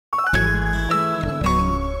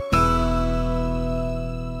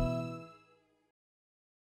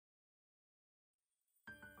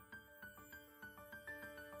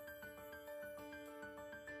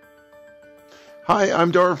Hi, I'm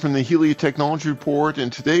Dar from the Helia Technology Report,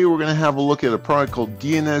 and today we're going to have a look at a product called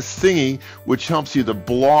DNSThingy, which helps you to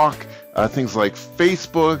block things like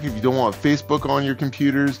Facebook, if you don't want Facebook on your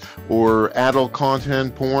computers, or adult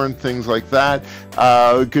content, porn, things like that.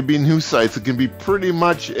 It could be news sites, it can be pretty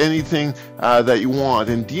much anything that you want,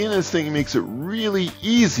 and DNSThingy makes it really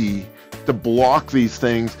easy to block these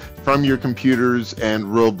things from your computers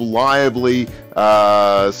and reliably,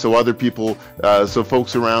 so other people, so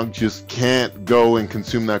folks around just can't go and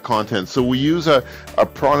consume that content. So we use a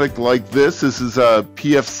product like this. This is a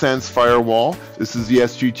Pfsense Firewall. This is the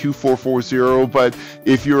SG2440, but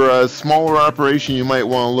if you're a smaller operation, you might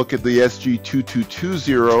want to look at the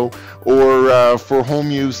SG2220, or for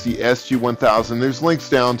home use, the SG1000. There's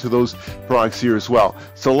links down to those products here as well.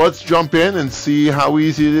 So let's jump in and see how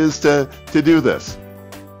easy it is to do this.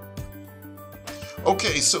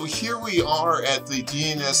 Okay, so here we are at the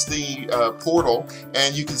DNSThingy portal,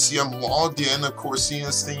 and you can see I'm logged in. Of course,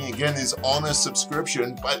 DNSThingy again is on a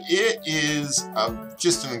subscription, but it is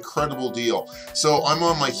just an incredible deal. So I'm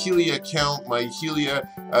on my Helia account, my Helia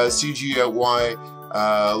CGY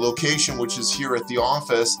location, which is here at the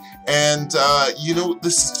office, and you know,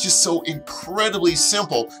 this is just so incredibly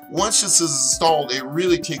simple. Once this is installed, it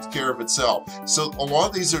really takes care of itself. So a lot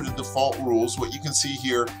of these are the default rules. What you can see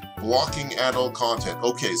here, blocking adult content.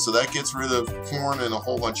 Okay, so that gets rid of porn and a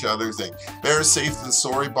whole bunch of other things. Better safe than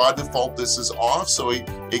sorry. By default, this is off, so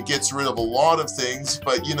it gets rid of a lot of things,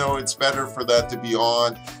 but you know, it's better for that to be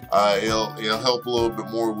on. It'll help a little bit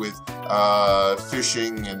more with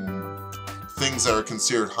phishing and things that are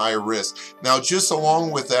considered high risk. Now, just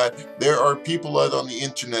along with that, there are people out on the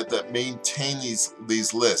internet that maintain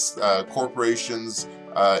these lists, corporations,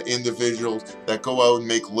 individuals that go out and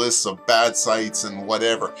make lists of bad sites and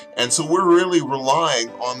whatever. And so we're really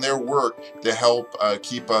relying on their work to help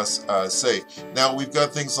keep us safe. Now, we've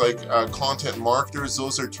got things like content marketers.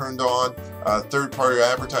 Those are turned on. Third-party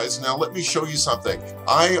advertising. Now, let me show you something.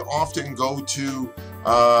 I often go to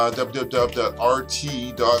www.rt.com.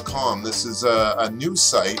 This is a news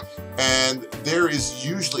site, and there is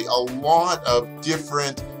usually a lot of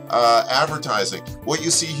different advertising. What you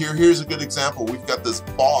see here, here's a good example. We've got this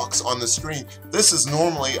box on the screen. This is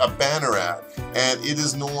normally a banner ad, and it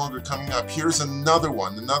is no longer coming up. Here's another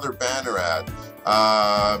one, another banner ad.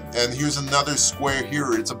 And here's another square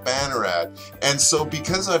here, it's a banner ad. And so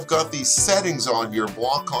because I've got these settings on here,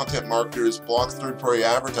 block content marketers, block third-party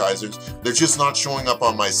advertisers, they're just not showing up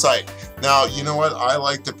on my site. Now, you know what, I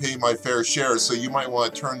like to pay my fair share, so you might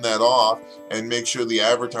want to turn that off and make sure the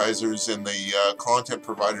advertisers and the content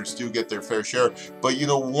providers do get their fair share. But you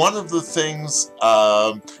know, one of the things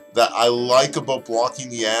that I like about blocking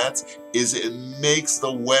the ads is it makes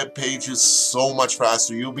the web pages so much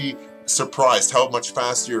faster. You'll be surprised how much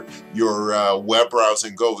faster your web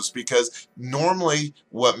browsing goes, because normally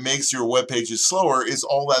what makes your web pages slower is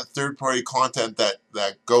all that third-party content that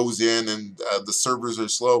goes in, and the servers are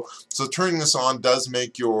slow. So turning this on does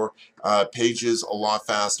make your pages a lot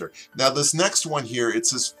faster. Now this next one here, it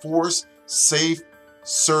says force safe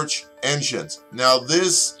search engines. Now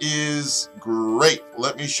this is great.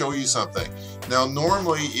 Let me show you something. Now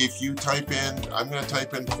normally if you type in, I'm going to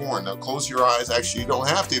type in porn. Now close your eyes. Actually, you don't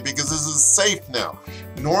have to, because this is safe now.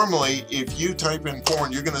 Normally if you type in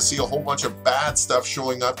porn, you're going to see a whole bunch of bad stuff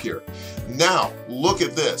showing up here. Now look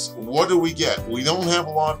at this. What do we get? We don't have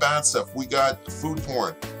a lot of bad stuff. We got food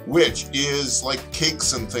porn, which is like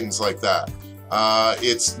cakes and things like that.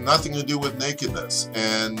 It's nothing to do with nakedness.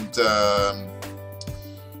 And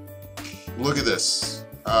look at this.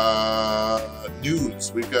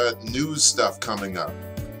 News. We've got news stuff coming up.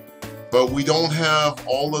 But we don't have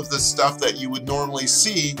all of the stuff that you would normally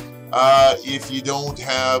see if you don't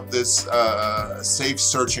have this safe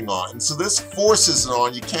searching on. And so this forces it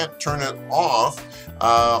on. You can't turn it off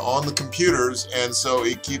on the computers, and so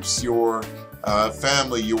it keeps your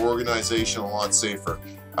family, your organization a lot safer.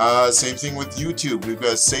 Same thing with YouTube. We've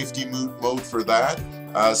got safety mode for that.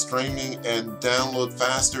 Streaming and download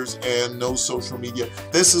faster, and no social media.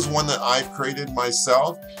 This is one that I've created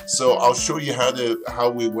myself, so I'll show you how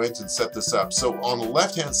we went and set this up. So on the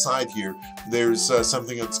left hand side here, there's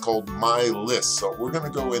something that's called My List. So we're going to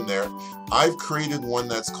go in there. I've created one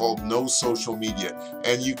that's called No Social Media,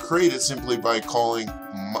 and you create it simply by calling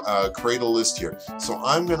create a list here. So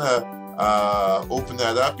I'm going to open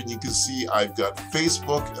that up, and you can see I've got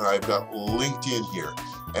Facebook and I've got LinkedIn here.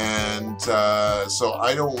 And so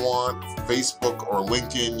I don't want Facebook or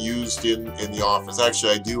LinkedIn used in the office.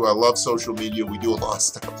 Actually, I do. I love social media. We do a lot of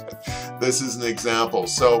stuff. This is an example.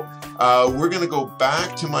 So we're going to go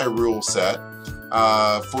back to my rule set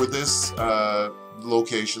for this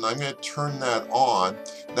location. I'm going to turn that on.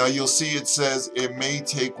 Now you'll see it says it may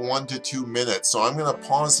take 1 to 2 minutes. So I'm going to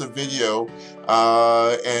pause the video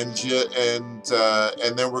and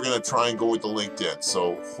then we're going to try and go with the LinkedIn.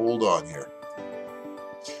 So hold on here.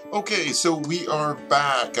 Okay, so we are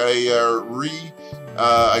back.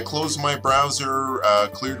 I closed my browser,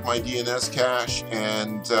 cleared my DNS cache,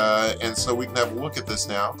 and so we can have a look at this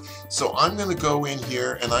now. So I'm going to go in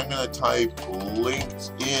here and I'm going to type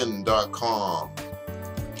linkedin.com.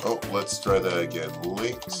 Oh, let's try that again.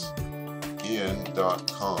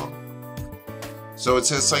 linkedin.com. So it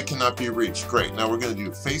says site cannot be reached. Great. Now we're going to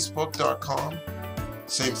do facebook.com.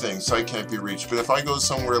 Same thing, site can't be reached. But if I go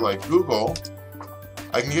somewhere like Google,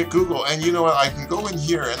 I can get Google, and you know what, I can go in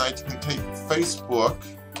here and I can take Facebook,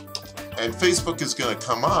 and Facebook is going to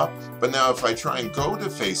come up, but now if I try and go to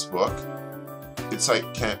Facebook, it's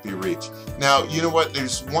like can't be reached. Now, you know what,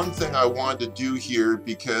 there's one thing I wanted to do here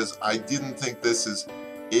because I didn't think this is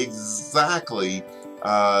exactly,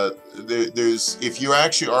 if you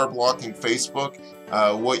actually are blocking Facebook,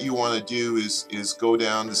 what you want to do is go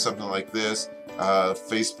down to something like this.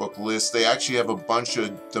 Facebook list. They actually have a bunch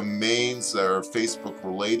of domains that are Facebook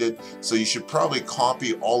related, so you should probably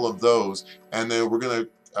copy all of those, and then we're going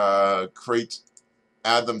to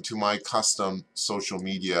add them to my custom social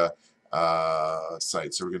media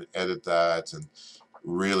site. So we're going to edit that, and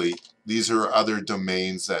really these are other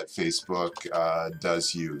domains that Facebook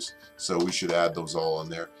does use, so we should add those all in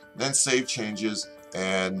there. Then save changes,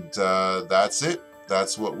 and that's it.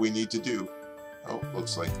 That's what we need to do. Oh,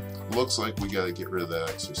 looks like we got to get rid of that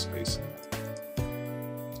extra space.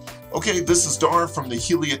 Okay, this is Dar from the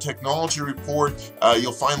Helia Technology Report.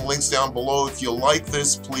 You'll find links down below. If you like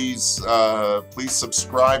this, please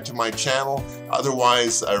subscribe to my channel.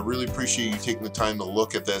 Otherwise, I really appreciate you taking the time to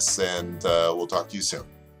look at this, and we'll talk to you soon.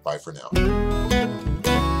 Bye for now.